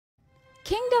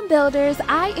Kingdom Builders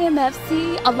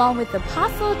IMFC, along with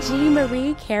Apostle G.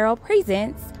 Marie Carroll,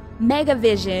 presents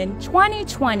Megavision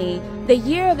 2020, the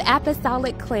Year of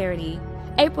Apostolic Clarity,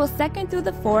 April 2nd through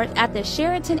the 4th at the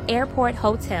Sheraton Airport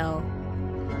Hotel.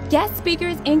 Guest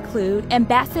speakers include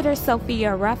Ambassador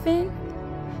Sophia Ruffin,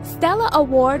 Stella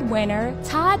Award winner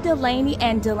Todd Delaney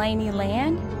and Delaney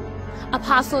Land,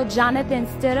 Apostle Jonathan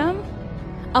Stidham,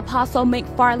 Apostle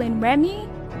McFarlane Remy,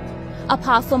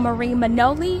 Apostle Marie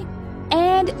Manoli,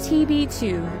 and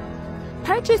TB2.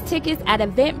 Purchase tickets at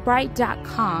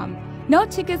eventbrite.com. No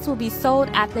tickets will be sold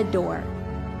at the door.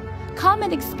 Come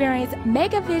and experience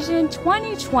Megavision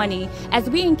 2020 as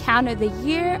we encounter the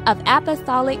year of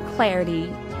apostolic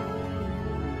clarity.